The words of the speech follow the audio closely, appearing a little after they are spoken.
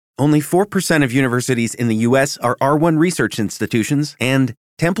Only 4% of universities in the U.S. are R1 research institutions, and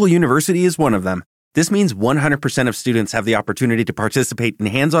Temple University is one of them. This means 100% of students have the opportunity to participate in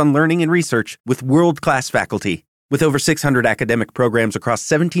hands-on learning and research with world-class faculty. With over 600 academic programs across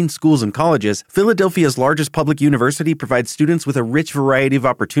 17 schools and colleges, Philadelphia's largest public university provides students with a rich variety of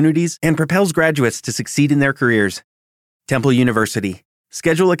opportunities and propels graduates to succeed in their careers. Temple University.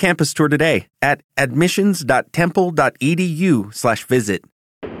 Schedule a campus tour today at admissions.temple.edu/visit.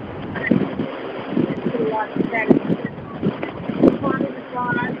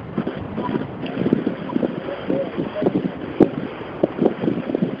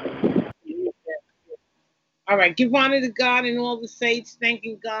 All right, give honor to God and all the saints,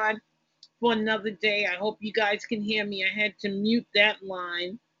 thanking God for another day. I hope you guys can hear me. I had to mute that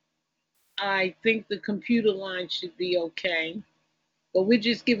line. I think the computer line should be okay. But we're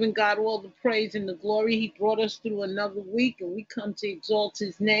just giving God all the praise and the glory. He brought us through another week, and we come to exalt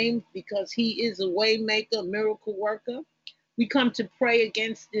his name because he is a way maker, a miracle worker. We come to pray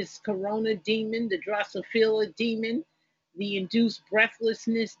against this corona demon, the Drosophila demon, the induced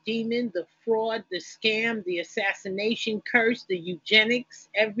breathlessness demon, the fraud, the scam, the assassination curse, the eugenics,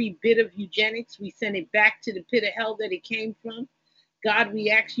 every bit of eugenics. We send it back to the pit of hell that it came from. God, we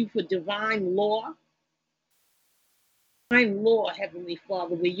ask you for divine law. Divine law, Heavenly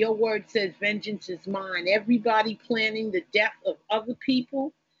Father, where your word says vengeance is mine. Everybody planning the death of other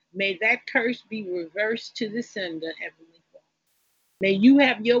people, may that curse be reversed to the sender, Heavenly Father. May you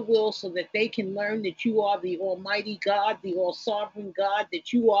have your will so that they can learn that you are the Almighty God, the all-sovereign God,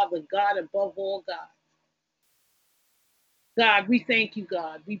 that you are the God above all gods. God, we thank you,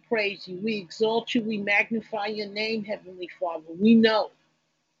 God. We praise you. We exalt you. We magnify your name, Heavenly Father. We know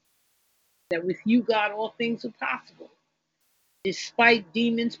that with you, God, all things are possible. Despite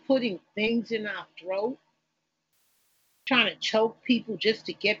demons putting things in our throat, trying to choke people just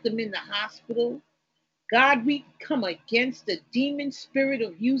to get them in the hospital, God, we come against the demon spirit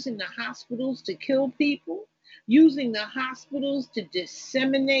of using the hospitals to kill people, using the hospitals to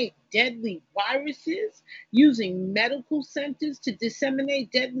disseminate deadly viruses, using medical centers to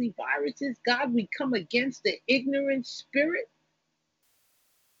disseminate deadly viruses. God, we come against the ignorant spirit,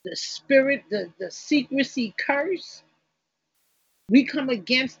 the secrecy curse. We come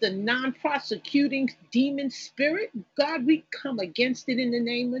against the non-prosecuting demon spirit. God, we come against it in the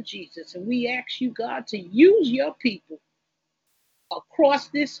name of Jesus. And we ask you, God, to use your people across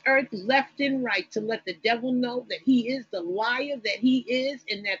this earth, left and right, to let the devil know that he is the liar that he is,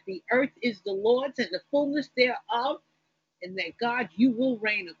 and that the earth is the Lord's and the fullness thereof, and that, God, you will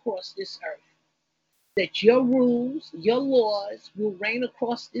reign across this earth. That your rules, your laws will reign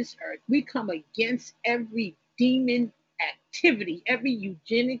across this earth. We come against every demon activity, every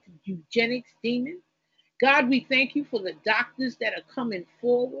eugenics demon. God, we thank you for the doctors that are coming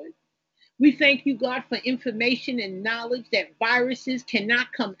forward. We thank you, God, for information and knowledge that viruses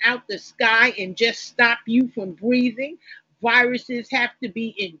cannot come out the sky and just stop you from breathing. Viruses have to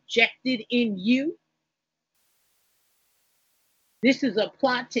be injected in you. This is a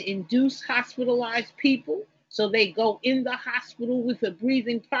plot to induce hospitalized people so they go in the hospital with a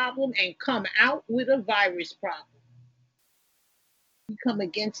breathing problem and come out with a virus problem. We come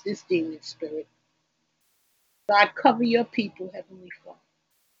against this demon spirit. God, cover your people, Heavenly Father.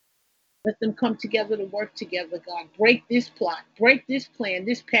 Let them come together to work together, God. Break this plot, break this plan,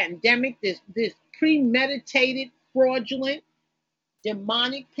 this pandemic, this premeditated, fraudulent,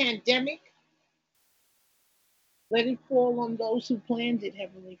 demonic pandemic. Let it fall on those who planned it,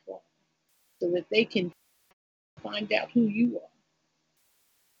 Heavenly Father, so that they can find out who you are.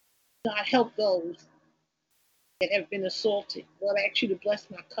 God, help those that have been assaulted. Lord, I ask you to bless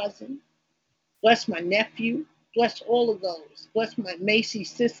my cousin, bless my nephew, bless all of those. Bless my Macy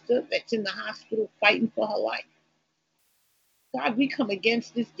sister that's in the hospital fighting for her life. God, we come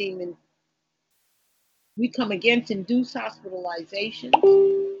against this demon. We come against induced hospitalization.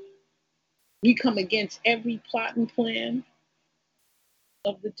 We come against every plot and plan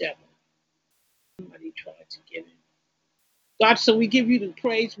of the devil. Somebody tried to get in. God, so we give you the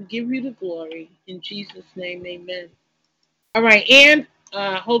praise, we give you the glory. In Jesus' name, amen. All right, and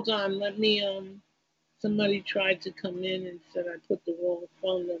hold on, let me, somebody tried to come in and said I put the wrong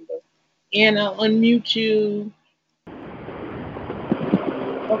phone number. And I'll unmute you.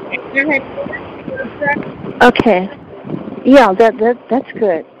 Okay, go ahead. Okay. Yeah, that's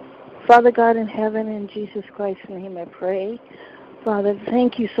good. Father God in heaven, in Jesus Christ's name I pray. Father,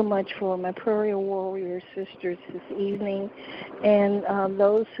 thank you so much for my prayer warrior sisters this evening, and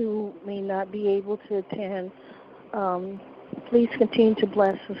those who may not be able to attend. Please continue to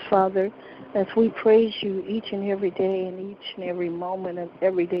bless us, Father, as we praise you each and every day and each and every moment of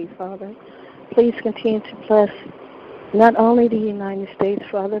every day, Father. Please continue to bless not only the United States,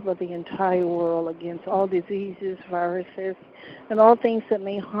 Father, but the entire world against all diseases, viruses, and all things that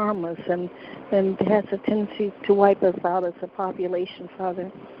may harm us and has a tendency to wipe us out as a population,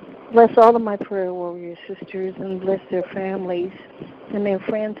 Father. Bless all of my prayer warrior sisters and bless their families and their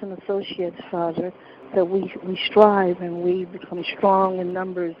friends and associates, Father, that we strive and we become strong in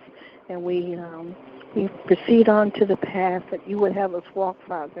numbers and we proceed on to the path that you would have us walk,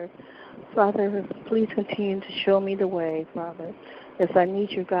 Father. Father, please continue to show me the way, Father, as I need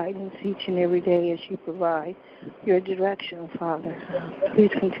your guidance each and every day as you provide your direction, Father.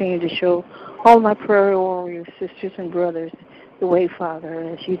 Please continue to show all my prayer warrior sisters and brothers the way, Father,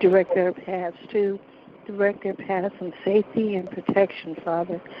 as you direct their paths in safety and protection,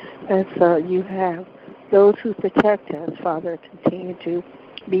 Father, as you have those who protect us, Father, continue to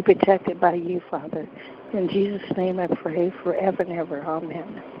be protected by you, Father. In Jesus' name I pray forever and ever.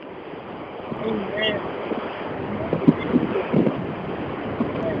 Amen. Amen.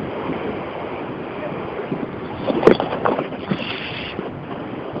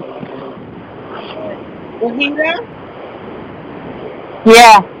 Wahida?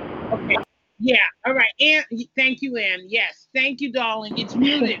 Yeah. Okay. Yeah. All right. Ann, thank you, Ann. Yes. Thank you, darling. It's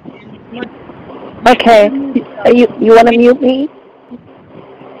muted. Okay. You want to mute me?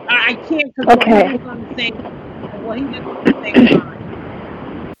 I can't because Wahida's on the same line.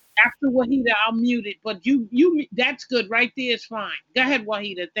 After Wahida, I'll mute it. But you, that's good. Right there is fine. Go ahead,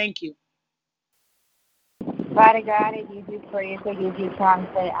 Wahida. Thank you. Father God, I give you praise, I give you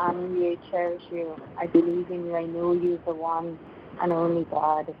thanks, I honor you, I cherish you. I believe in you, I know you are the one and only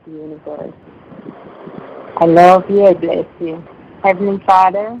God of the universe. I love you, I bless you. Heavenly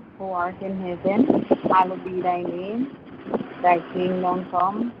Father, who art in heaven, hallowed be thy name. Thy kingdom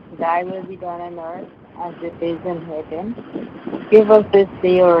come, thy will be done on earth as it is in heaven. Give us this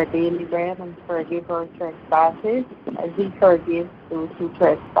day our daily bread and forgive our trespasses as we forgive those who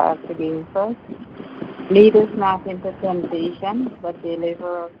trespass against us. Lead us not into temptation, but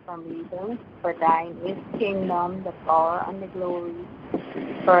deliver us from evil. For thine is the kingdom, the power, and the glory,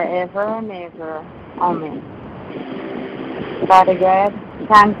 forever and ever. Amen. Father God,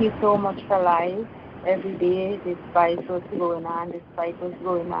 thank you so much for life. Every day, despite what's going on.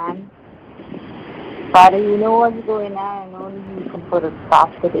 Father, you know what's going on, and only you can put a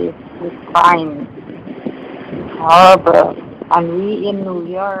stop to this. This crime. It's horrible. And we in New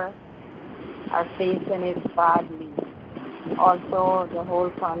York are facing it badly. Also, the whole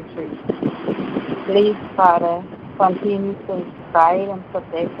country. Please, Father, continue to guide and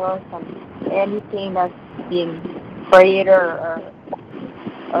protect us and anything that's being prayed or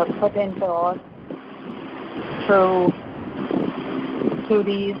put into us through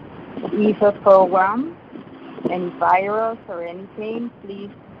these evil programs, any virus or anything, please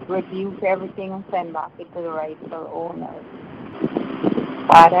rebuke everything and send back it to the rightful owners.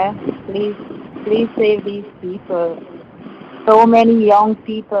 Father, please save these people. So many young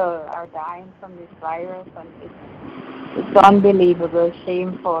people are dying from this virus, and it's unbelievable,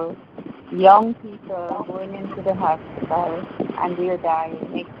 shameful. Young people going into the hospital and they're dying,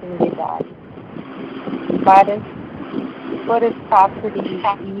 next thing they die. Father, put a stop to these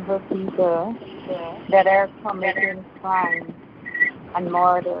evil people that are committing crime and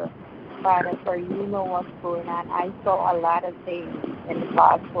murder. Father, for you know what's going on. I saw a lot of things in the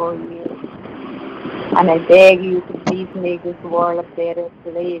past 4 years. And I beg you to please make this world a better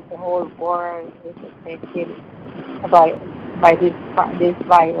place. The whole world is affected by this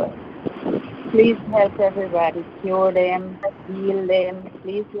virus. Please help everybody, cure them, heal them.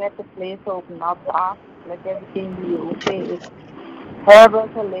 Please let the place open up, let everything be okay. It's horrible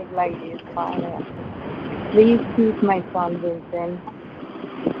to live like this, Father. Please keep my son Vincent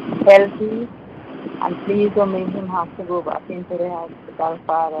healthy, and please don't make him have to go back into the hospital,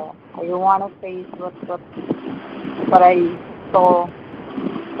 Father. I don't want to face what I saw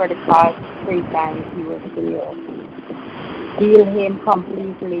for the past 3 times he was here. Heal him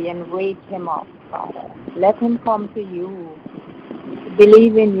completely and wake him up, Father. Let him come to you.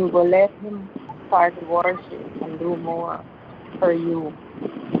 Believe in you, but let him start worship and do more for you.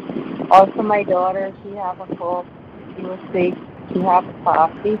 Also, my daughter, she have a cough. She was sick. She have a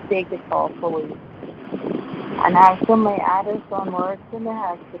cough. Please take the cough away. And also, my other son works in the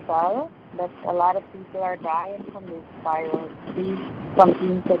hospital, but a lot of people are dying from this virus. Please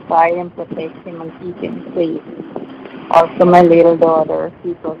continue to try and protect him and keep him safe. Also, my little daughter,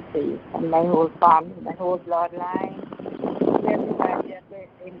 keep her safe. And my whole family, my whole bloodline. Everybody that we're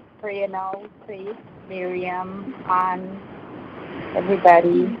in prayer now, Faith, Miriam, Anne,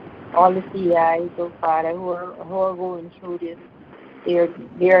 everybody, all the CIs, oh Father, who are going through this,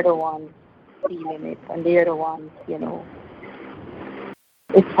 they're the ones feeling it, and they're the ones,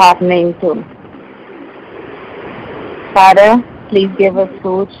 it's happening to. Father, please give us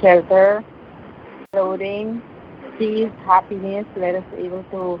food, shelter, clothing, peace, happiness. Let us able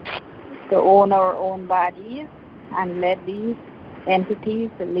to own our own bodies, and let these entities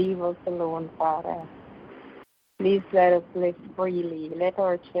leave us alone, Father. Please let us live freely. Let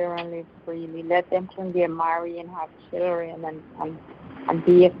our children live freely. Let them can get married and have children and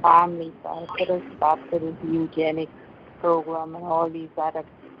be a family, Father. Put a stop to this eugenics program and all these other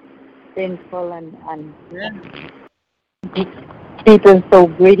sinful and people so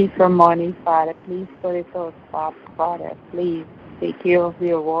greedy for money, Father. Please put it to a stop, Father. Please take care of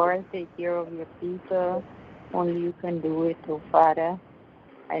your world. Take care of your people. Only you can do it, oh Father.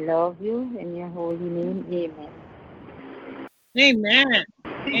 I love you. In your holy name, amen. Amen.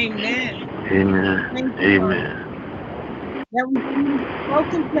 Amen. Amen. Amen. That was beautiful.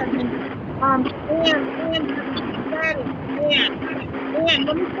 Welcome, Kevin. Ann,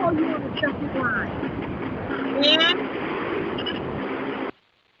 let me call you on the second line. Ann?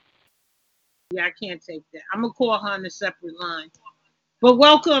 Yeah, I can't take that. I'm gonna call her on a separate line. But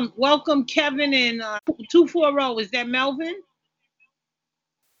welcome, Kevin and 240. Is that Melvin?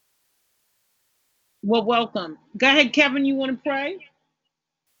 Well, welcome. Go ahead, Kevin. You want to pray?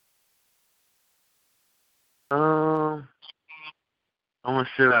 I'm gonna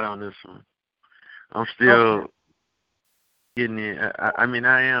sit out on this one. I'm still getting it. I mean,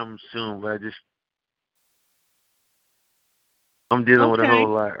 I am soon, but I'm dealing with a whole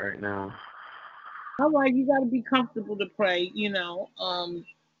lot right now. All right, you got to be comfortable to pray. Yeah, I'm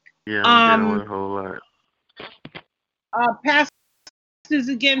dealing with a whole lot. Pastors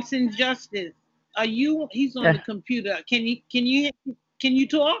Against Injustice. Are you? He's on the computer. Can you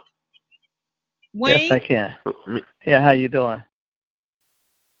talk? Wayne? Yes, I can. Yeah, how you doing?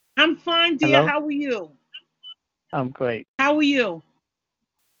 I'm fine, dear. Hello? How are you? I'm great. How are you?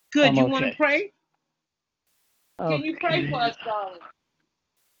 Good. You okay. want to pray? Okay. Can you pray for us, darling?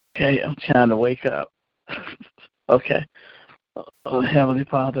 Okay, I'm trying to wake up. Okay. Oh, Heavenly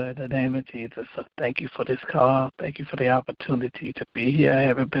Father, in the name of Jesus, thank you for this call. Thank you for the opportunity to be here. I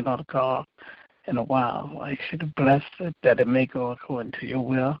haven't been on a call in a while. I should have blessed it that it may go according to your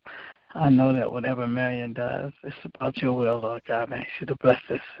will. I know that whatever Marion does, it's about your will, Lord God. I should have blessed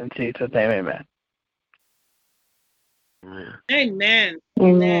this in Jesus' name, amen. Amen.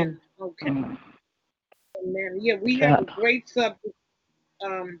 Amen. Okay. Amen. Yeah, we have a great subject.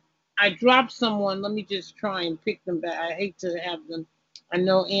 I dropped someone. Let me just try and pick them back. I hate to have them. I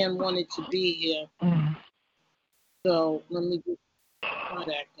know Ann wanted to be here. So let me just try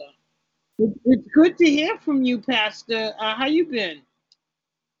back up. It's good to hear from you, Pastor. How you been?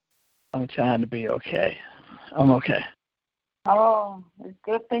 I'm trying to be okay. I'm okay. Oh, it's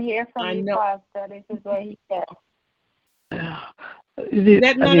good to hear from you, Pastor. This is what he said.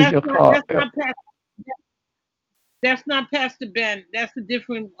 That's not Pastor Ben. That's a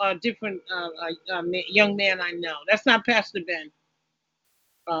different young man I know. That's not Pastor Ben.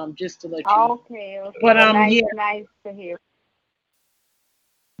 Just to let you know. Okay. But nice to hear.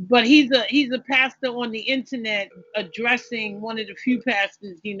 But he's a pastor on the internet addressing, one of the few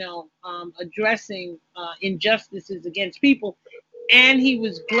pastors, addressing injustices against people. And he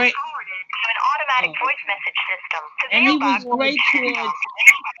was great. An automatic voice message system. And he was great towards.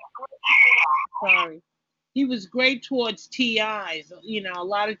 Sorry. He was great towards TIs. A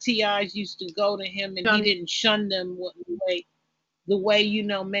lot of TIs used to go to him, and he didn't shun them the way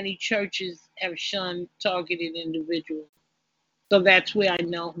many churches have shunned targeted individuals. So that's where I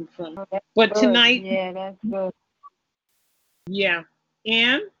know him from. But tonight, that's good. Yeah,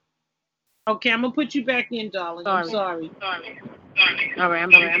 Ann. Okay, I'm gonna put you back in, darling. I'm sorry. All right, I'm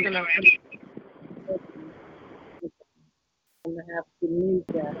gonna have to mute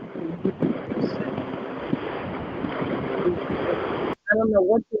that. I don't know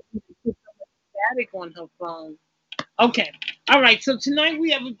what to put so much static on her phone. Okay. All right. So tonight we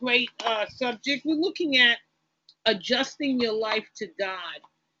have a great subject. We're looking at adjusting your life to God.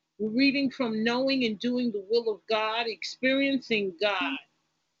 We're reading from Knowing and Doing the Will of God, Experiencing God.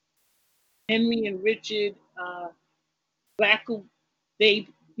 Henry and Richard Blackaby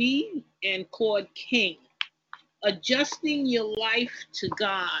and Claude King. Adjusting your life to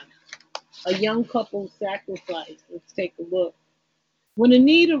God. A young couple's sacrifice. Let's take a look. When a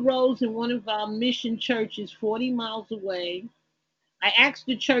need arose in one of our mission churches 40 miles away, I asked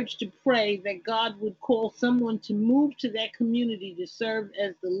the church to pray that God would call someone to move to that community to serve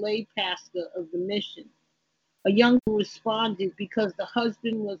as the lay pastor of the mission. A young man responded because the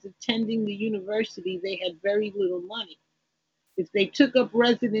husband was attending the university, they had very little money. If they took up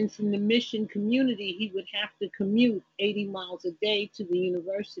residence in the mission community, he would have to commute 80 miles a day to the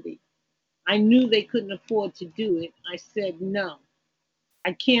university. I knew they couldn't afford to do it. I said, no,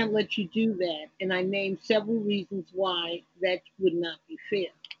 I can't let you do that. And I named several reasons why that would not be fair.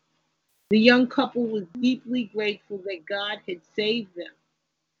 The young couple was deeply grateful that God had saved them.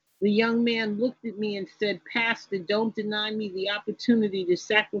 The young man looked at me and said, Pastor, don't deny me the opportunity to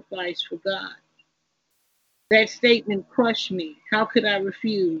sacrifice for God. That statement crushed me. How could I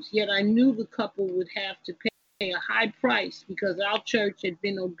refuse? Yet I knew the couple would have to pay a high price because our church had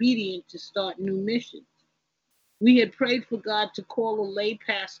been obedient to start new missions. We had prayed for God to call a lay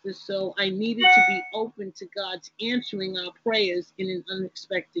pastor, so I needed to be open to God's answering our prayers in an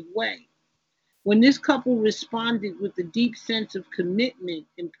unexpected way. When this couple responded with a deep sense of commitment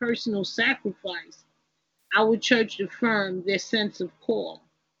and personal sacrifice, our church affirmed their sense of call,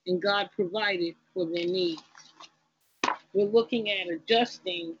 and God provided for their needs. We're looking at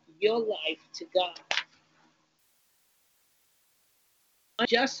adjusting your life to God.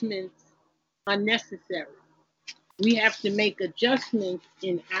 Adjustments are necessary. We have to make adjustments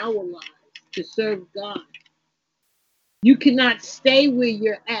in our lives to serve God. You cannot stay where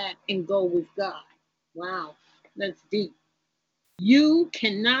you're at and go with God. Wow, that's deep. You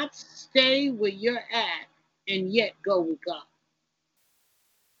cannot stay where you're at and yet go with God.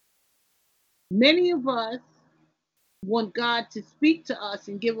 Many of us want God to speak to us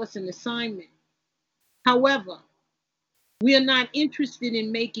and give us an assignment. However, we are not interested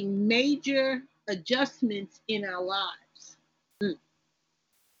in making major adjustments in our lives.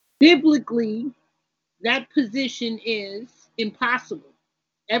 Biblically, that position is impossible.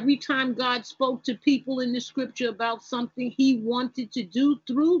 Every time God spoke to people in the scripture about something he wanted to do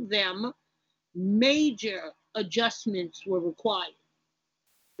through them, major adjustments were required.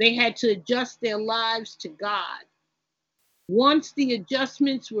 They had to adjust their lives to God. Once the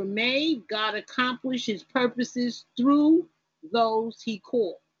adjustments were made, God accomplished his purposes through those he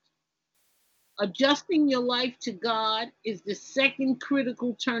called. Adjusting your life to God is the second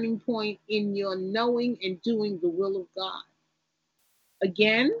critical turning point in your knowing and doing the will of God.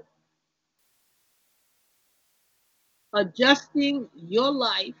 Again, adjusting your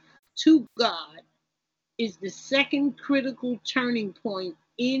life to God is the second critical turning point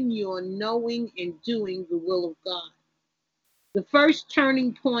in your knowing and doing the will of God. The first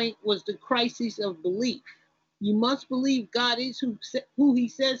turning point was the crisis of belief. You must believe God is who he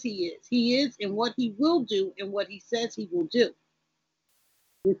says he is. He is and what he will do and what he says he will do.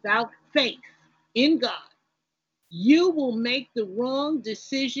 Without faith in God, you will make the wrong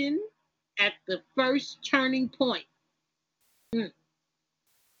decision at the first turning point.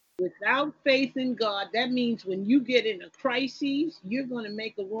 Without faith in God, that means when you get in a crisis, you're going to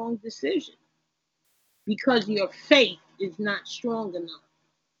make a wrong decision because your faith is not strong enough.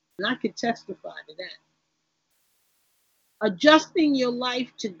 And I could testify to that. Adjusting your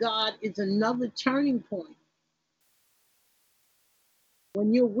life to God is another turning point.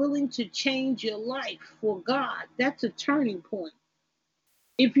 When you're willing to change your life for God, that's a turning point.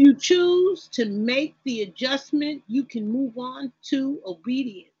 If you choose to make the adjustment, you can move on to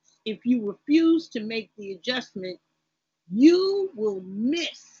obedience. If you refuse to make the adjustment, you will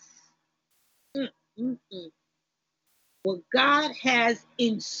miss what God has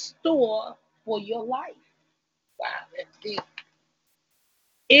in store for your life. Wow, that's deep.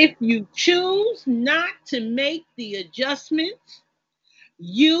 If you choose not to make the adjustments,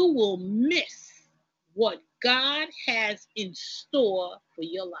 you will miss what God has in store for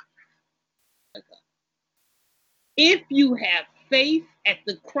your life. If you have faith at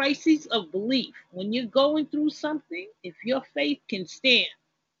the crisis of belief, when you're going through something, if your faith can stand,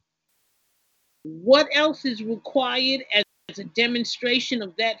 what else is required as a demonstration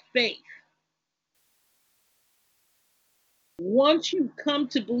of that faith? Once you come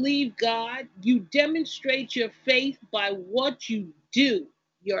to believe God, you demonstrate your faith by what you do,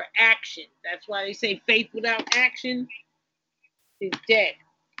 your action. That's why they say faith without action is dead.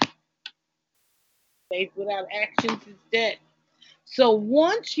 Faith without actions is dead. So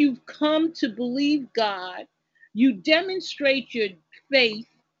once you've come to believe God, you demonstrate your faith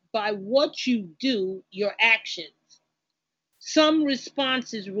by what you do, your actions. Some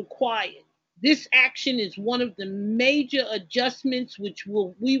response is required. This action is one of the major adjustments which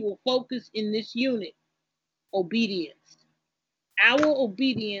we will focus in this unit, obedience. Our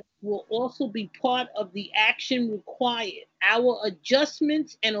obedience will also be part of the action required. Our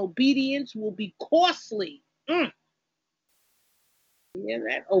adjustments and obedience will be costly. Yeah,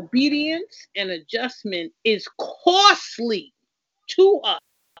 that obedience and adjustment is costly to us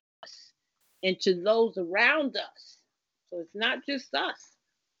and to those around us. So it's not just us.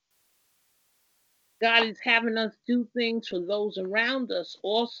 God is having us do things for those around us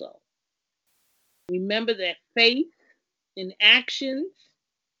also. Remember that faith in action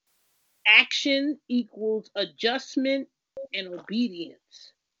equals adjustment and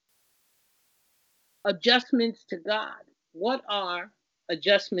obedience. Adjustments to God. What are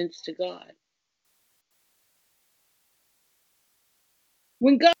adjustments to God?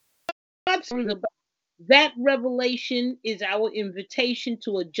 When God brings about that revelation is our invitation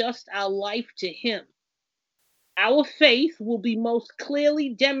to adjust our life to Him. Our faith will be most clearly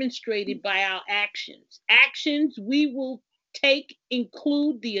demonstrated by our actions. Actions we will take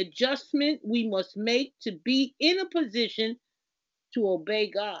include the adjustment we must make to be in a position to obey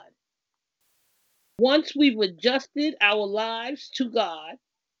God. Once we've adjusted our lives to God,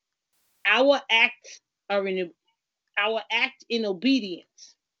 our acts are in our act in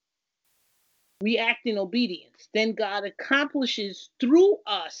obedience. We act in obedience. Then God accomplishes through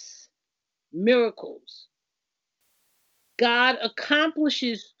us miracles. God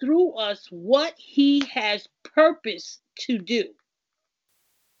accomplishes through us what He has purposed to do.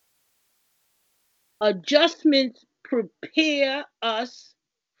 Adjustments prepare us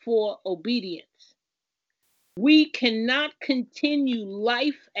for obedience. We cannot continue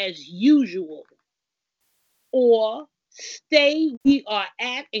life as usual or stay we are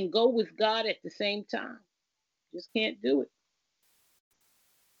at and go with God at the same time. Just can't do it.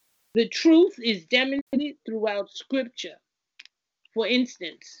 The truth is demonstrated throughout Scripture. For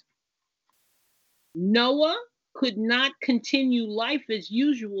instance, Noah could not continue life as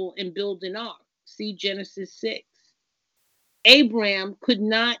usual and build an ark. See Genesis 6. Abraham could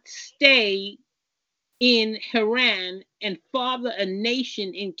not stay in Haran and father a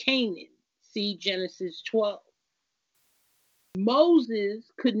nation in Canaan. See Genesis 12. Moses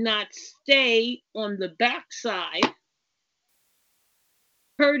could not stay on the backside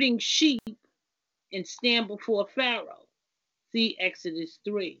herding sheep and stand before Pharaoh. See Exodus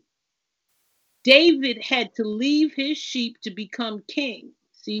 3. David had to leave his sheep to become king.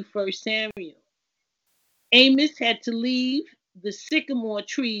 See 1 Samuel. Amos had to leave the sycamore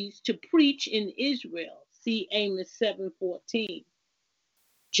trees to preach in Israel. See Amos 7:14.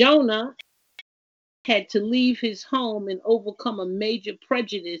 Jonah had to leave his home and overcome a major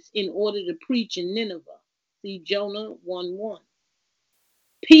prejudice in order to preach in Nineveh. See Jonah 1:1.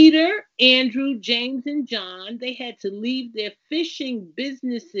 Peter, Andrew, James, and John, they had to leave their fishing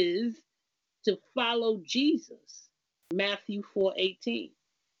businesses to follow Jesus. Matthew 4:18.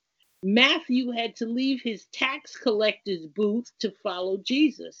 Matthew had to leave his tax collector's booth to follow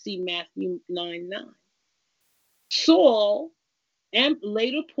Jesus. See Matthew 9:9. Saul and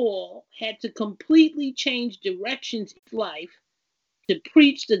later Paul had to completely change directions in life to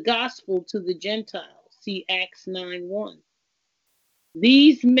preach the gospel to the Gentiles. See Acts 9:1.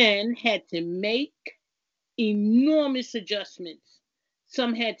 These men had to make enormous adjustments.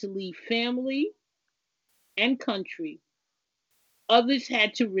 Some had to leave family and country. Others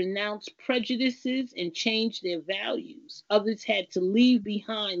had to renounce prejudices and change their values. Others had to leave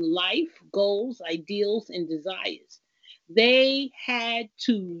behind life, goals, ideals, and desires. They had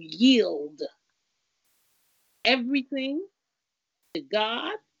to yield everything to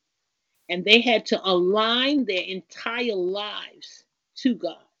God, and they had to align their entire lives to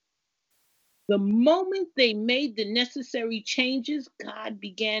God. The moment they made the necessary changes, God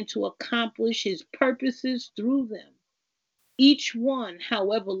began to accomplish His purposes through them. Each one,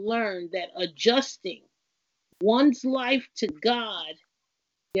 however, learned that adjusting one's life to God,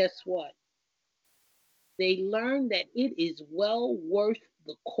 guess what? They learned that it is well worth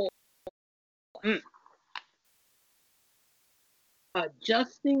the cost.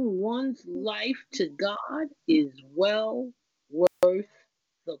 Adjusting one's life to God is well worth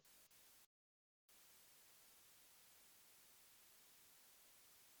the cost.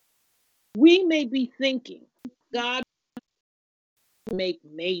 We may be thinking God will make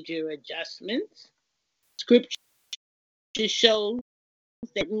major adjustments. Scripture shows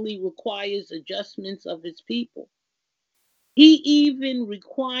that He requires adjustments of His people. He even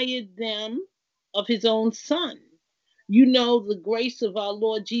required them of His own Son. You know the grace of our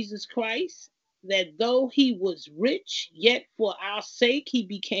Lord Jesus Christ, that though He was rich, yet for our sake He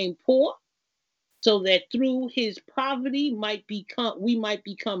became poor, so that through His poverty we might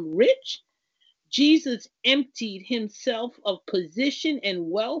become rich. Jesus emptied Himself of position and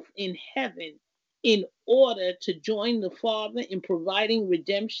wealth in heaven in order to join the Father in providing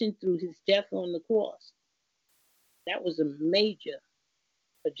redemption through His death on the cross. That was a major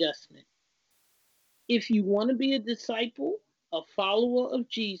adjustment. If you want to be a disciple, a follower of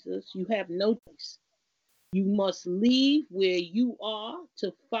Jesus, you have no choice. You must leave where you are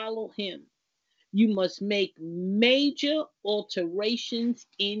to follow him. You must make major alterations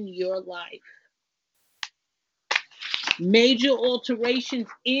in your life. Major alterations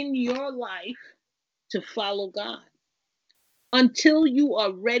in your life to follow God. Until you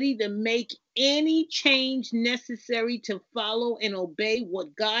are ready to make any change necessary to follow and obey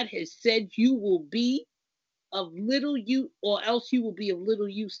what God has said, you will be of little use, or else you will be of little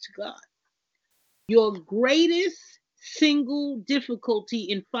use to God. Your greatest single difficulty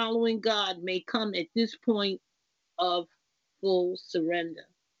in following God may come at this point of full surrender.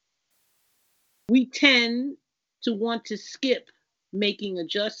 We tend to want to skip making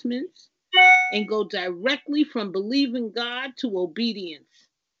adjustments and go directly from believing God to obedience.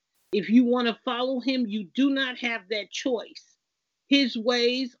 If you want to follow him, you do not have that choice. His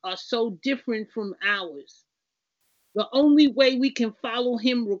ways are so different from ours. The only way we can follow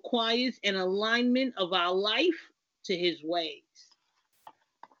him requires an alignment of our life to his ways.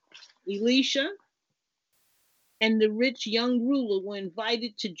 Elisha and the rich young ruler were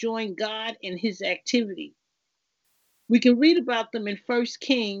invited to join God in his activity. We can read about them in 1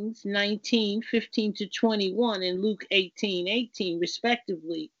 Kings 19:15-21 and Luke 18:18,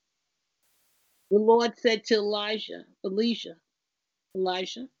 respectively. The Lord said to Elijah,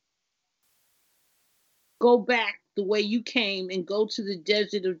 go back the way you came and go to the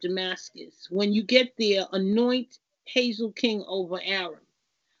desert of Damascus. When you get there, anoint Hazael king over Aram.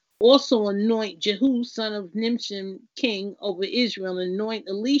 Also anoint Jehu, son of Nimshi, king over Israel, and anoint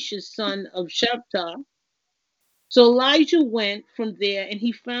Elisha, son of Shaphat. So Elijah went from there, and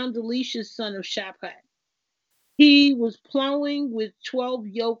he found Elisha, son of Shaphat. He was plowing with 12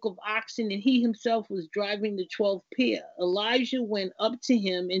 yoke of oxen, and he himself was driving the 12th pair. Elijah went up to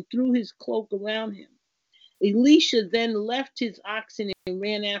him and threw his cloak around him. Elisha then left his oxen and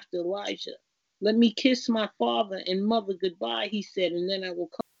ran after Elijah. Let me kiss my father and mother goodbye, he said, and then I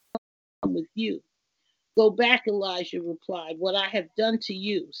will come with you. Go back, Elijah replied, what I have done to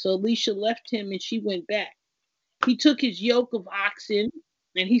you. So Elisha left him and she went back. He took his yoke of oxen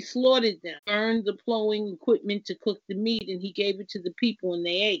and he slaughtered them, burned the plowing equipment to cook the meat, and he gave it to the people and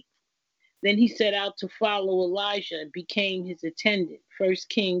they ate. Then he set out to follow Elijah and became his attendant. 1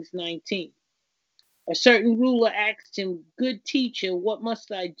 Kings 19. A certain ruler asked him, good teacher, what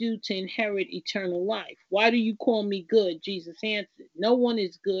must I do to inherit eternal life? Why do you call me good? Jesus answered, no one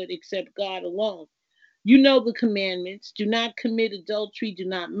is good except God alone. You know the commandments. Do not commit adultery, do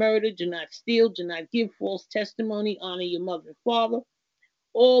not murder, do not steal, do not give false testimony, honor your mother and father.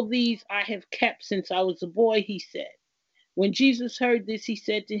 All these I have kept since I was a boy, he said. When Jesus heard this, he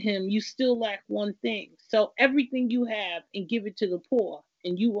said to him, you still lack one thing. Sell everything you have and give it to the poor,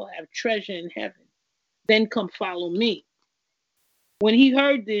 and you will have treasure in heaven. Then come follow me. When he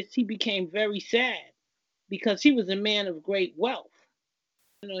heard this, he became very sad because he was a man of great wealth.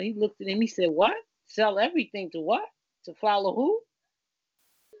 He looked at him, he said, what? Sell everything to what? To follow who?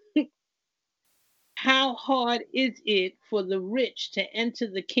 How hard is it for the rich to enter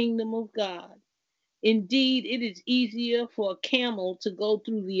the kingdom of God? Indeed, it is easier for a camel to go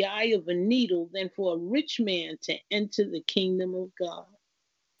through the eye of a needle than for a rich man to enter the kingdom of God.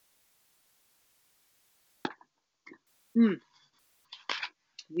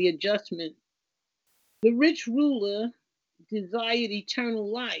 The adjustment. The rich ruler desired eternal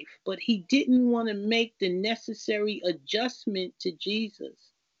life, but he didn't want to make the necessary adjustment to Jesus.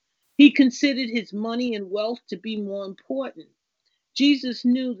 He considered his money and wealth to be more important. Jesus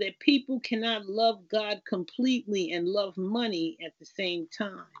knew that people cannot love God completely and love money at the same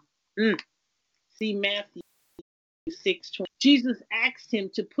time. See Matthew 6:20. Jesus asked him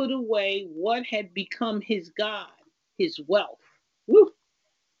to put away what had become his God, his wealth. Woo.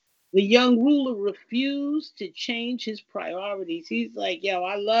 The young ruler refused to change his priorities. He's like, yo,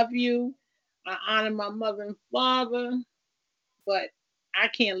 I love you. I honor my mother and father, but I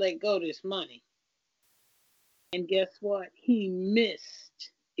can't let go of this money. And guess what? He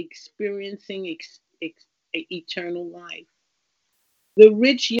missed experiencing eternal life. The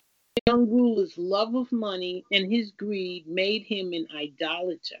rich young ruler's love of money and his greed made him an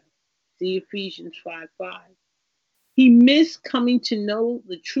idolater. See Ephesians 5:5. He missed coming to know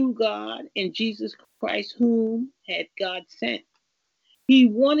the true God and Jesus Christ, whom had God sent. He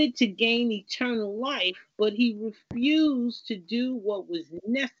wanted to gain eternal life, but he refused to do what was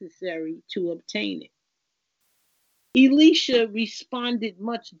necessary to obtain it. Elisha responded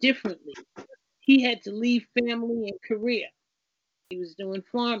much differently. He had to leave family and career. He was doing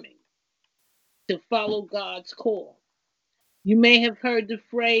farming to follow God's call. You may have heard the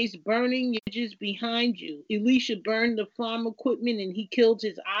phrase, burning your bridges behind you. Elisha burned the farm equipment and he killed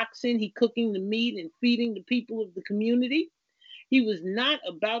his oxen. He cooking the meat and feeding the people of the community. He was not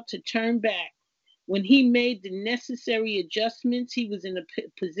about to turn back. When he made the necessary adjustments, he was in a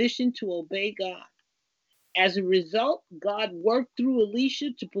position to obey God. As a result, God worked through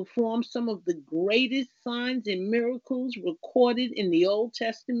Elisha to perform some of the greatest signs and miracles recorded in the Old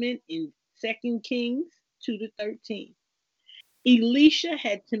Testament in 2 Kings 2-13. Elisha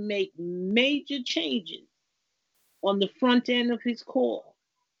had to make major changes on the front end of his call.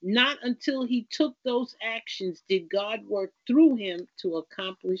 Not until he took those actions did God work through him to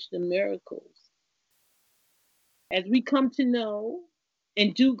accomplish the miracles. As we come to know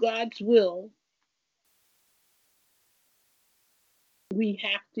and do God's will, we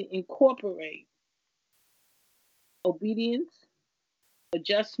have to incorporate obedience,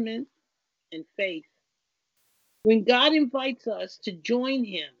 adjustment, and faith. When God invites us to join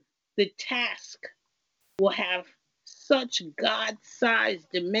him, the task will have such God-sized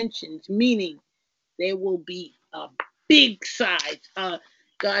dimensions, meaning there will be a big size.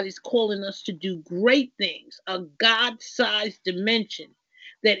 God is calling us to do great things, a God-sized dimension,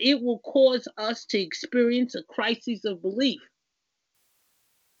 that it will cause us to experience a crisis of belief.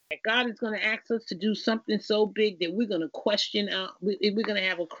 That God is going to ask us to do something so big that we're going to question we're going to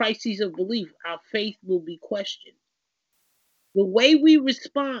have a crisis of belief. Our faith will be questioned. The way we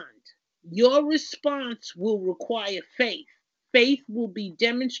respond, your response will require faith. Faith will be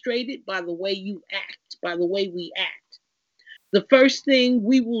demonstrated by the way you act, by the way we act. The first thing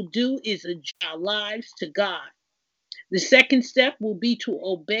we will do is adjust our lives to God. The second step will be to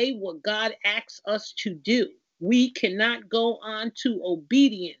obey what God asks us to do. We cannot go on to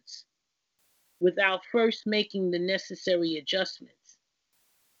obedience without first making the necessary adjustments.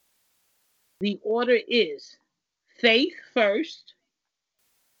 The order is faith first,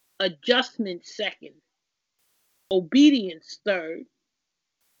 adjustment second, obedience third.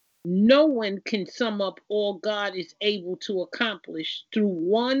 No one can sum up all God is able to accomplish through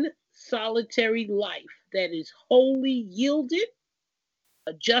one solitary life that is wholly yielded,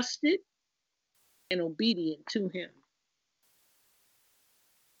 adjusted, and obedient to him.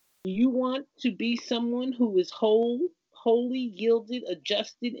 Do you want to be someone who is wholly yielded,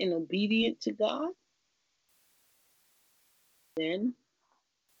 adjusted, and obedient to God? Then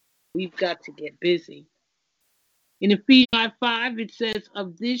we've got to get busy. In Ephesians 5:5, it says,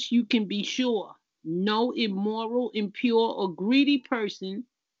 of this you can be sure, no immoral, impure, or greedy person,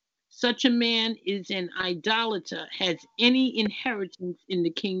 such a man is an idolater, has any inheritance in the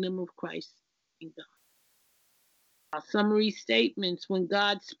kingdom of Christ and God. Our summary statements: when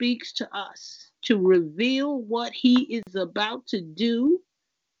God speaks to us to reveal what he is about to do,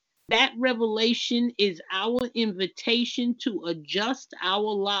 that revelation is our invitation to adjust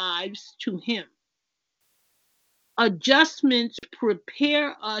our lives to him. Adjustments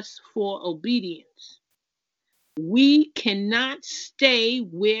prepare us for obedience. We cannot stay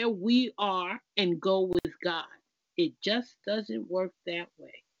where we are and go with God. It just doesn't work that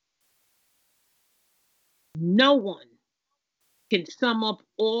way. No one can sum up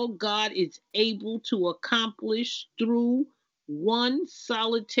all God is able to accomplish through one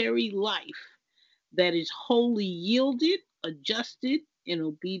solitary life that is wholly yielded, adjusted, and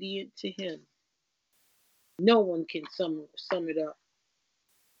obedient to him. No one can sum it up.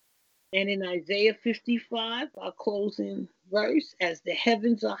 And in Isaiah 55, our closing verse, as the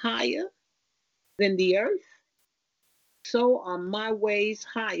heavens are higher than the earth, so are my ways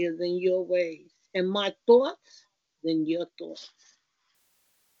higher than your ways, and my thoughts than your thoughts.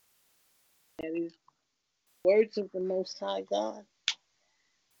 That is words of the Most High God.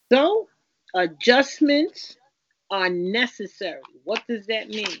 So, adjustments are necessary. What does that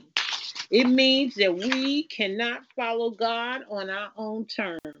mean? It means that we cannot follow God on our own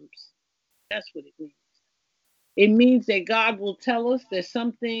terms. That's what it means. It means that God will tell us that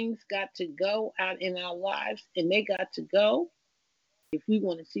some things got to go out in our lives, and they got to go if we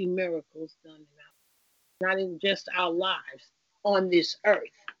want to see miracles done in our lives, not in just our lives on this earth.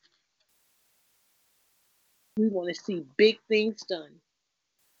 We want to see big things done.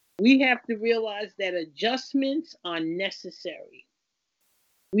 We have to realize that adjustments are necessary.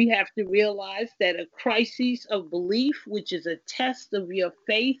 We have to realize that a crisis of belief, which is a test of your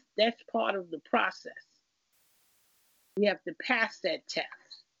faith, that's part of the process. We have to pass that test.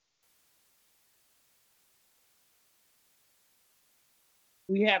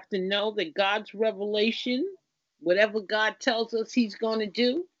 We have to know that God's revelation, whatever God tells us he's going to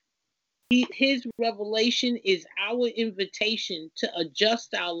do, his revelation is our invitation to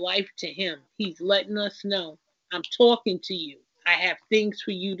adjust our life to him. He's letting us know, I'm talking to you. I have things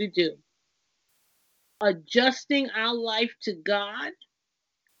for you to do. Adjusting our life to God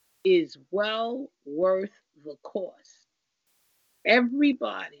is well worth the cost.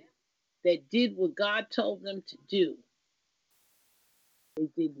 Everybody that did what God told them to do, they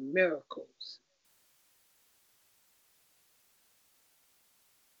did miracles.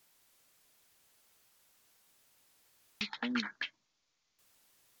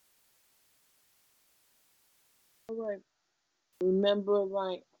 All right. Remember,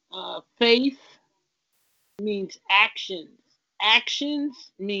 right? Faith means actions.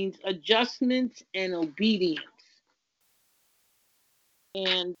 Actions means adjustments and obedience.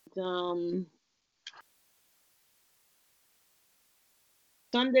 And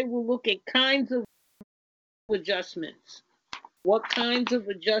Sunday we'll look at kinds of adjustments. What kinds of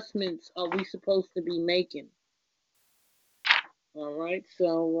adjustments are we supposed to be making? All right.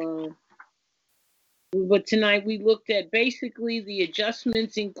 So, but tonight we looked at basically the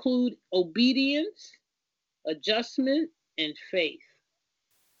adjustments include obedience, adjustment, and faith.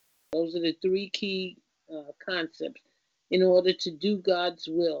 Those are the three key concepts in order to do God's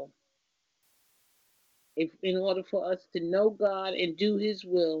will. In order for us to know God and do His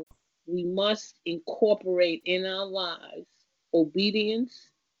will, we must incorporate in our lives obedience,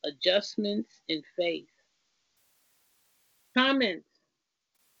 adjustments, and faith. Comments.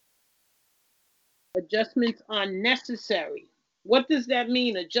 Adjustments are necessary. What does that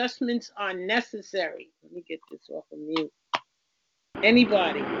mean? Adjustments are necessary. Let me get this off of mute.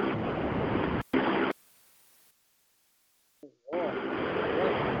 Anybody?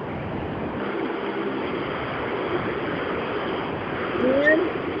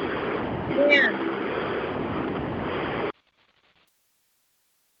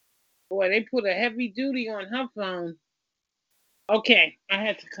 Boy, they put a heavy duty on her phone. Okay, I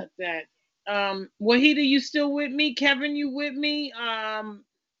had to cut that. Wahida, you still with me? Kevin, you with me?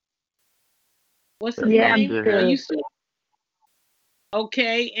 What's his name? Are you still?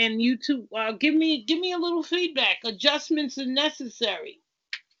 Okay, and you two, give me a little feedback. Adjustments are necessary.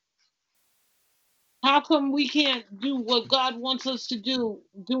 How come we can't do what God wants us to do,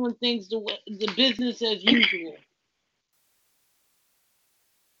 doing things the business as usual?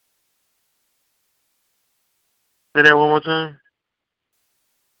 Say that one more time.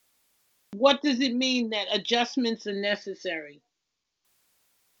 What does it mean that adjustments are necessary?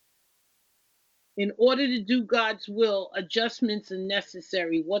 In order to do God's will, adjustments are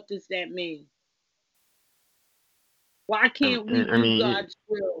necessary. What does that mean? Why can't we do God's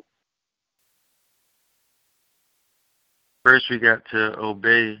will? First, we got to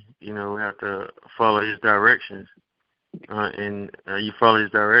obey. We have to follow His directions. And you follow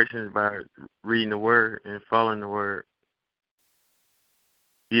His directions by reading the Word and following the Word.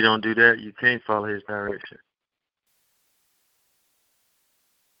 If you don't do that, you can't follow His direction.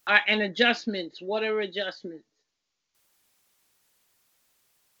 And adjustments. What are adjustments?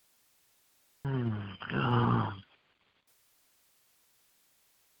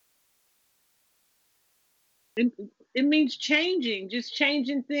 It means changing, just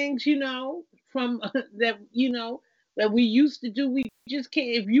changing things, from that we used to do. We just can't.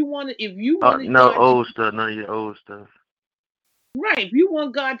 If you want no old stuff, none of your old stuff. Right. If you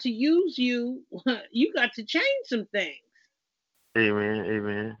want God to use you, you got to change some things. Amen.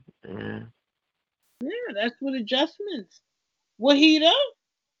 Amen. Amen. Yeah, that's what adjustments. Wahida?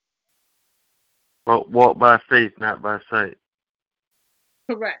 Walk by faith, not by sight.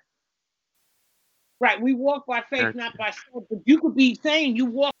 Correct. Right. We walk by faith, not by sight. But you could be saying you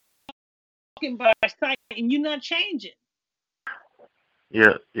walking by sight and you're not changing.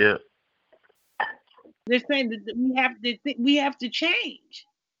 Yeah, yeah. They're saying that we have to change.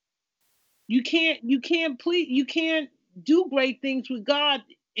 You can't do great things with God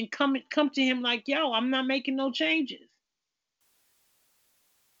and come to Him like, yo, I'm not making no changes.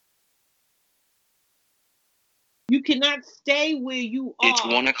 You cannot stay where you are. It's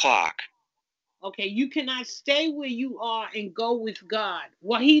 1 o'clock. Okay, you cannot stay where you are and go with God.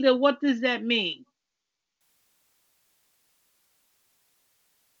 Wahida, what does that mean?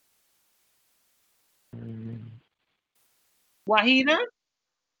 Wahida?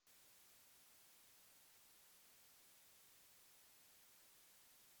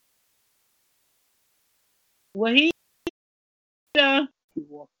 Wahida?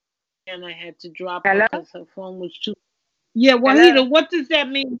 And I had to drop her because her phone was too. Yeah, Wahida, what does that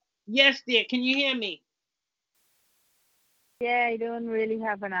mean? Yes, dear. Can you hear me? Yeah, I don't really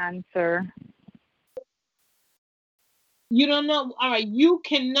have an answer. You don't know? All right. You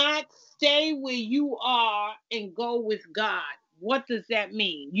cannot stay where you are and go with God. What does that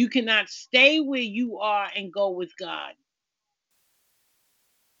mean? You cannot stay where you are and go with God.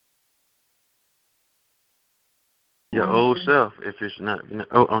 Your old self, if it's not.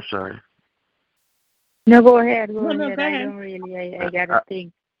 Oh, I'm sorry. No, go ahead. Go No, ahead. go I ahead. don't really. I gotta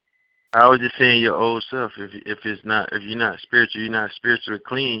think. I was just saying your old self. If you're not spiritually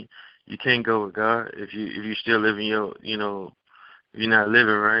clean, you can't go with God. If you still living your, if you're not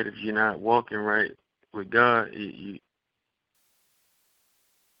living right, if you're not walking right with God, you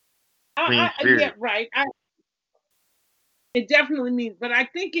clean spirit. Yeah, right. It definitely means, but I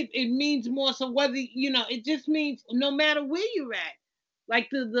think it means more. So whether it just means no matter where you're at. Like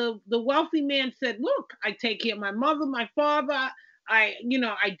the wealthy man said, "Look, I take care of my mother, my father. I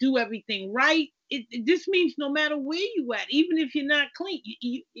do everything right." It just means no matter where you at, even if you're not clean,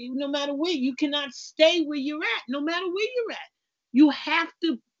 no matter where, you cannot stay where you're at. No matter where you're at, you have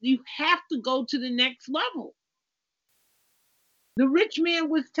to go to the next level. The rich man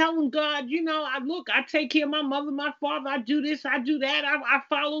was telling God, I take care of my mother, my father. I do this, I do that. I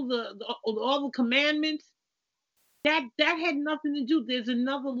follow all the commandments. That had nothing to do. There's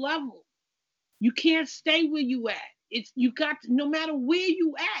another level. You can't stay where you at. You got to, no matter where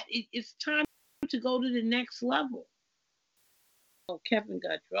you at. It's time to go to the next level. Oh, Kevin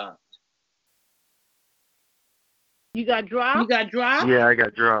got dropped. You got dropped? Yeah, I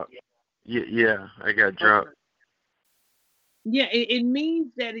got dropped. Yeah, I got dropped. Okay. Yeah, it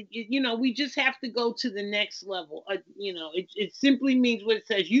means that we just have to go to the next level. It simply means what it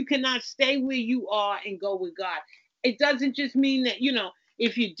says. You cannot stay where you are and go with God. It doesn't just mean that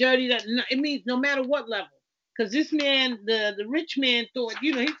if you're dirty. It means no matter what level. Because this man, the rich man, thought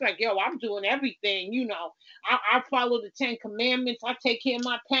he's like, yo, I'm doing everything. I follow the 10 Commandments. I take care of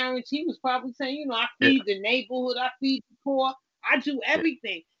my parents. He was probably saying, I feed the neighborhood. I feed the poor. I do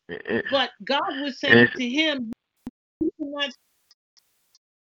everything. But God was saying to him, you cannot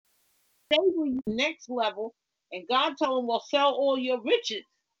stay where you next level. And God told him, well, sell all your riches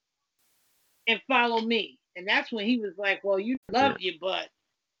and follow me. And that's when he was like, well, you love you, but.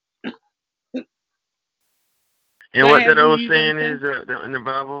 And what that old saying is in the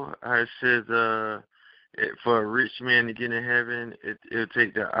Bible, it says, for a rich man to get in heaven, it'll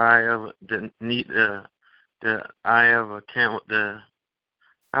take the eye of the eye of a camel.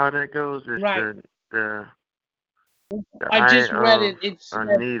 How that goes is right. the I just read it. It's a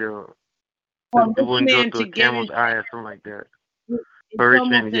needle. It wouldn't go through a camel's eye or something like that. For a rich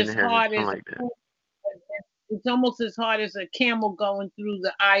man to get in heaven, something like that. It's almost as hard as a camel going through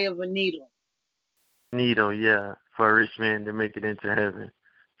the eye of a needle. Needle, yeah, for a rich man to make it into heaven.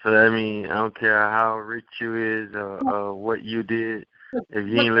 So that means I don't care how rich you is or what you did. If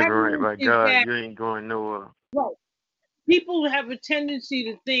you ain't living right by God, you ain't going nowhere. Right. People have a tendency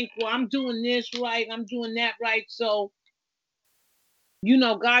to think, well, I'm doing this right, I'm doing that right, so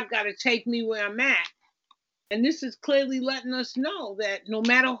God got to take me where I'm at. And this is clearly letting us know that no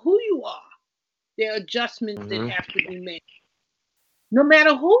matter who you are, there are adjustments that have to be made. No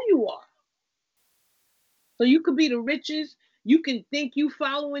matter who you are. So you could be the richest. You can think you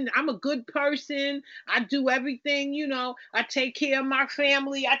following. I'm a good person. I do everything, I take care of my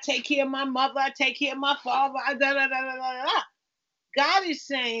family. I take care of my mother. I take care of my father. God is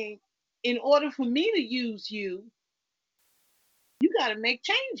saying, in order for me to use you, you got to make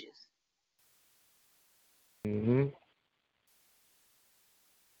changes.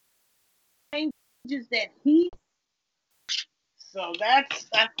 Changes that So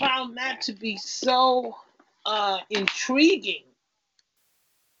I found that to be so intriguing.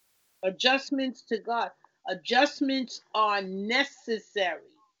 Adjustments to God. Adjustments are necessary.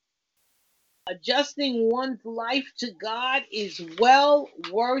 Adjusting one's life to God is well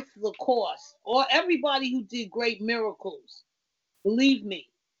worth the cost. Or everybody who did great miracles, believe me,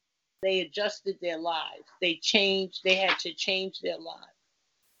 they adjusted their lives. They had to change their lives.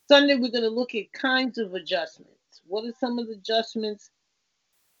 Sunday, we're going to look at kinds of adjustments. What are some of the adjustments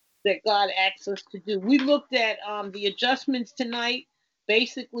that God asks us to do? We looked at the adjustments tonight,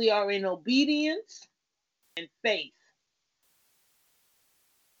 basically are in obedience and faith.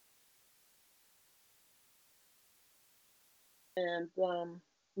 And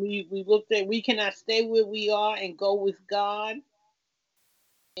we looked at we cannot stay where we are and go with God.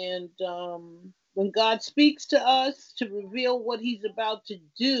 And when God speaks to us to reveal what he's about to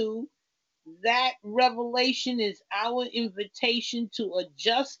do, that revelation is our invitation to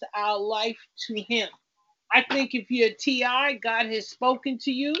adjust our life to him. I think if you're a TI, God has spoken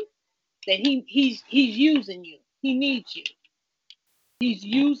to you that he's using you. He needs you. He's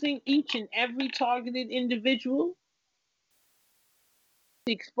using each and every targeted individual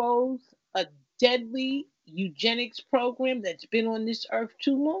to expose a deadly eugenics program that's been on this earth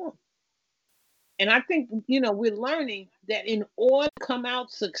too long. And I think, we're learning that in order to come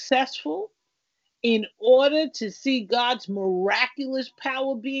out successful, in order to see God's miraculous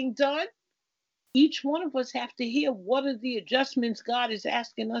power being done, each one of us have to hear what are the adjustments God is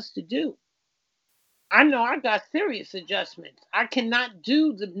asking us to do. I know I got serious adjustments. I cannot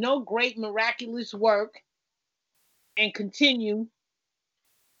do no great miraculous work and continue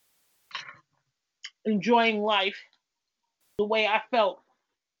enjoying life the way I felt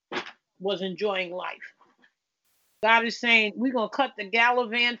was enjoying life. God is saying we're gonna cut the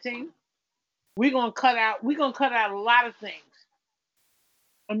gallivanting. We're gonna cut out a lot of things.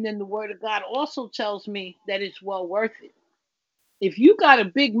 And then the word of God also tells me that it's well worth it. If you got a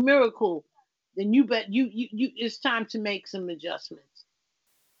big miracle, then you bet you it's time to make some adjustments.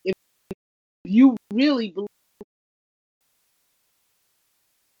 If you really believe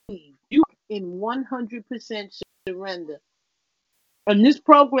you in 100% surrender, and this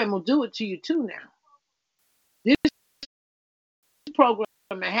program will do it to you too now. This program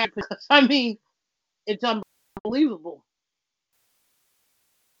I had, because I mean, it's unbelievable.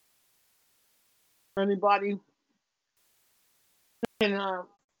 Anybody can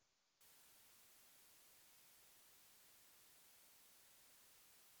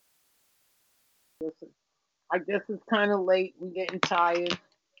I guess it's kind of late. We're getting tired.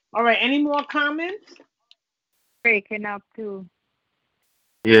 All right. Any more comments? Breaking up too.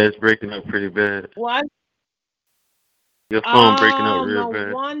 Yeah, it's breaking up pretty bad. What? Your phone breaking up real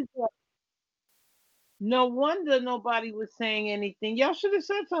no bad. No wonder nobody was saying anything. Y'all should have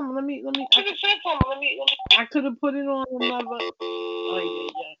said something. I could have put it on another. Oh,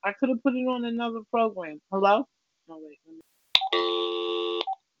 yeah. I could have put it on another program. Hello? No, wait.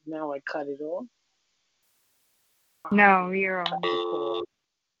 Now I cut it off. No, you're on.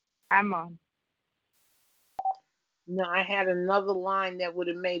 I'm on. No, I had another line that would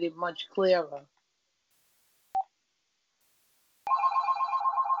have made it much clearer.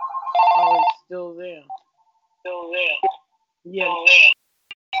 Oh, it's still there. Yeah.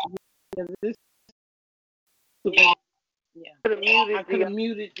 Yeah, this. Yeah. I could have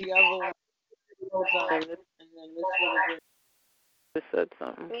muted the other one. And then this would have been. Just said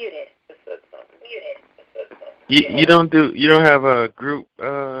something. Muted. You don't have a group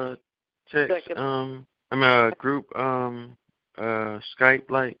text a group Skype,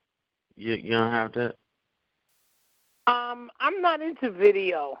 like you don't have that? I'm not into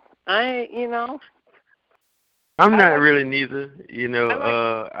video. I'm not really neither.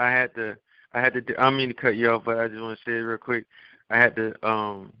 I had to I don't mean to cut you off, but I just want to say it real quick. I had to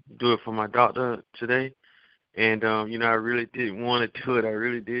do it for my doctor today. And I really didn't want to do it. I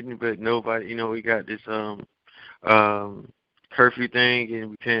really didn't, but nobody, we got this curfew thing, and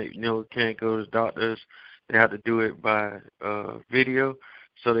we can't go to the doctors. They have to do it by video.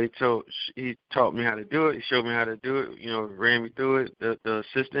 So he taught me how to do it. He showed me how to do it. Ran me through it. The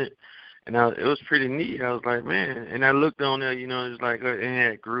assistant, and it was pretty neat. I was like, man. And I looked on there. It's like it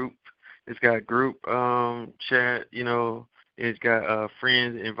had group. It's got group chat. It's got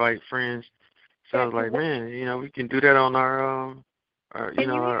friends, invite friends. So I was like, man, we can do that on our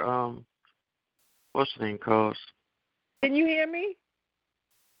what's the thing called? Can you hear me?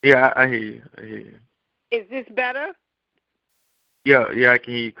 Yeah, I hear you. Is this better? Yeah, I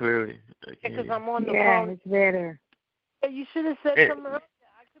can hear you clearly. Because I'm on the phone. Yeah, it's better. You should have said something earlier.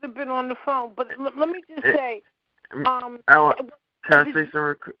 I could have been on the phone. But let me just say, can I say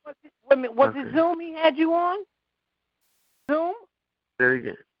something? Was it Zoom he had you on? Zoom? There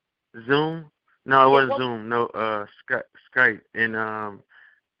again. Zoom? No, it wasn't Zoom. No, Skype and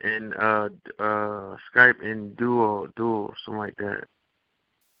Skype and Duo, something like that.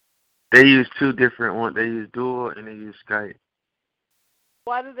 They use two different ones. They use Duo and they use Skype.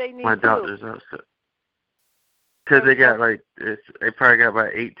 Why do they need my doctors also? Because they probably got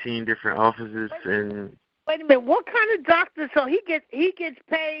about 18 different offices and. Wait a minute. What kind of doctor? So he gets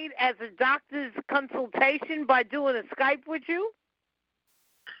paid as a doctor's consultation by doing a Skype with you?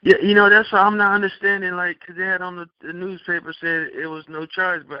 Yeah, that's what I'm not understanding. Like, because they had on the newspaper said it was no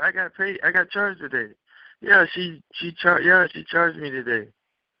charge, but I got paid. I got charged today. Yeah, she charged me today.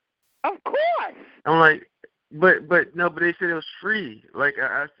 Of course. I'm like, but they said it was free. Like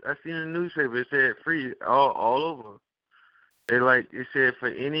I seen in the newspaper, it said free all over. It said for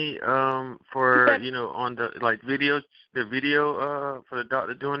any on the the video for the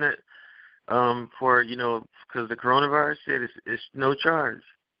doctor doing that for because the coronavirus said it's no charge.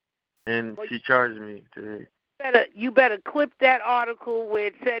 And she charged me today. You better clip that article where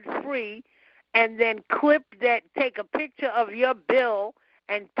it said free, and then take a picture of your bill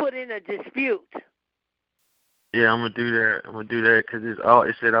and put in a dispute. Yeah, I'm gonna do that. I'm gonna do that because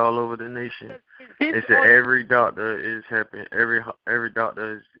it said all over the nation. It said every doctor is helping. Every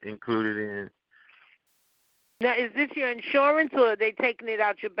doctor is included in. Now, is this your insurance, or are they taking it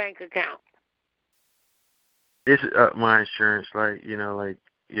out your bank account? This is my insurance,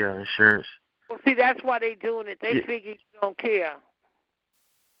 insurance. Well, see, that's why they doing it. They figure you don't care.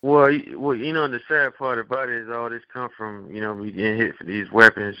 Well, the sad part about it is all this come from, we getting hit for these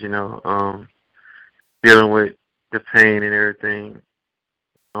weapons, dealing with the pain and everything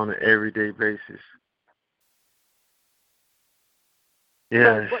on an everyday basis.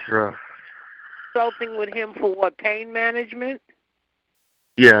 Yeah, it's rough. Consulting with him for what, pain management?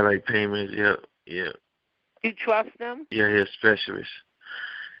 Yeah, like payments, yeah. You trust them? Yeah, he's a specialist.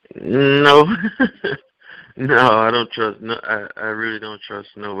 No. No, I don't trust. No, I really don't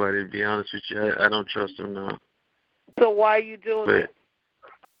trust nobody. To be honest with you, I don't trust them. No. So why are you doing it?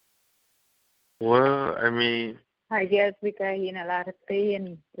 Well, I mean. I guess because you're in a lot of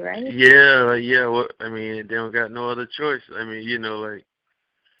pain, right? Yeah. Well, I mean, they don't got no other choice. I mean,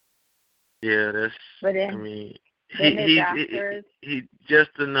 that's. But then, I mean, he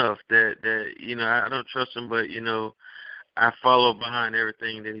just enough that I don't trust him, but I follow behind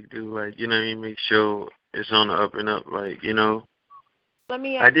everything that he do. Like, he make sure it's on the up and up. Like, Let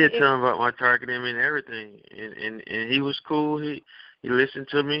me ask I did tell him about my targeting and everything, and he was cool. He listened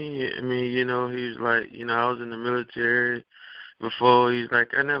to me. I mean, he was like, I was in the military before. He's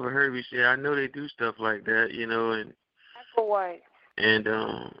like, I never heard you say. I know they do stuff like that, and. And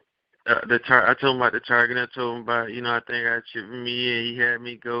I told him about the target. I told him about, I think I chipped me, and he had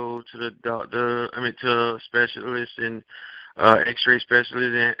me go to the doctor. To a specialist and X-ray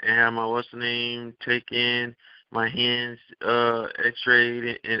specialist, and have my taken, my hands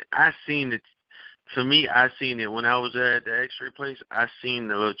X-rayed, and I seen it. To me, I seen it when I was at the X-ray place. I seen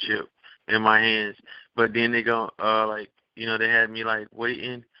the little chip in my hands, but then they go they had me like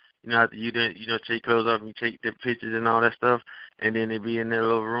waiting. After you didn't, take clothes off and you take the pictures and all that stuff, and then they be in their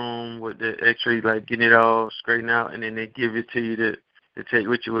little room with the X-ray, like getting it all straightened out, and then they give it to you to take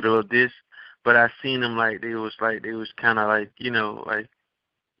with you with a little disc. But I seen them they was kind of like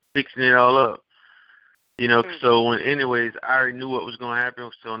fixing it all up, So anyways, I already knew what was gonna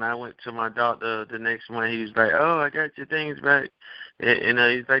happen. So when I went to my doctor the next morning, he was like, "Oh, I got your things back," and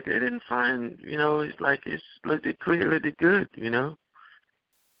he's like, "They didn't find, it's like it's looked clear, looked good,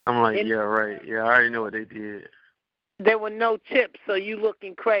 I'm like, yeah, right. Yeah, I already know what they did. There were no chips, so you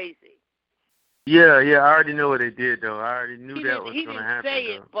looking crazy. Yeah, I already know what they did, though. I already knew that was going to happen. He didn't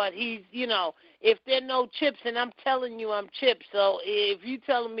say it, but he's, if there are no chips, and I'm telling you I'm chips, so if you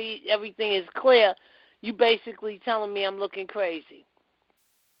telling me everything is clear, you basically telling me I'm looking crazy.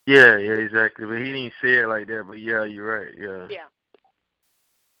 Yeah, exactly. But he didn't say it like that, but yeah, you're right, yeah.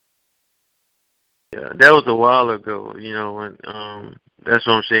 Yeah, that was a while ago, when that's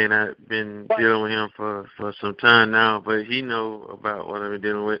what I'm saying. I've been dealing with him for some time now, but he know about what I've been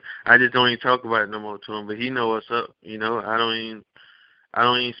dealing with. I just don't even talk about it no more to him, but he know what's up, I don't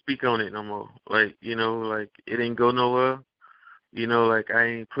even speak on it no more. Like, it ain't go nowhere. I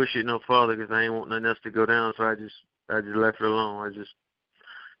ain't push it no farther because I ain't want nothing else to go down, so I just left it alone. I just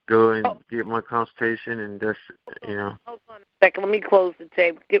go and get my consultation, and that's, Hold on a second. Let me close the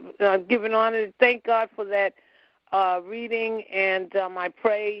tape. Giving honor, thank God for that reading, and I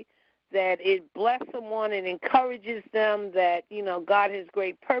pray that it bless someone and encourages them that, God has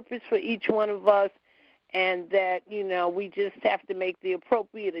great purpose for each one of us, and that, we just have to make the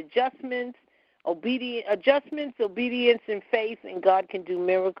appropriate adjustments, obedience and faith, and God can do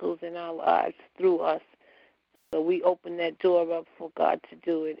miracles in our lives through us. So we open that door up for God to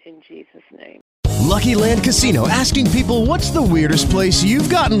do it in Jesus' name. Lucky Land Casino, asking people, what's the weirdest place you've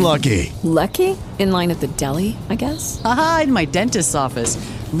gotten lucky? Lucky? In line at the deli, I guess? Aha, in my dentist's office.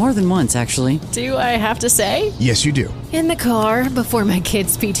 More than once, actually. Do I have to say? Yes, you do. In the car before my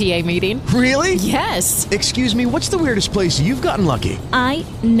kids' PTA meeting. Really? Yes. Excuse me, what's the weirdest place you've gotten lucky? I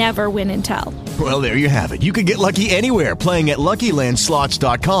never win and tell. Well, there you have it. You can get lucky anywhere, playing at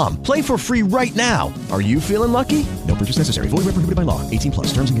LuckyLandSlots.com. Play for free right now. Are you feeling lucky? No purchase necessary. Void where prohibited by law.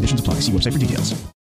 18+. Terms and conditions apply. See website for details.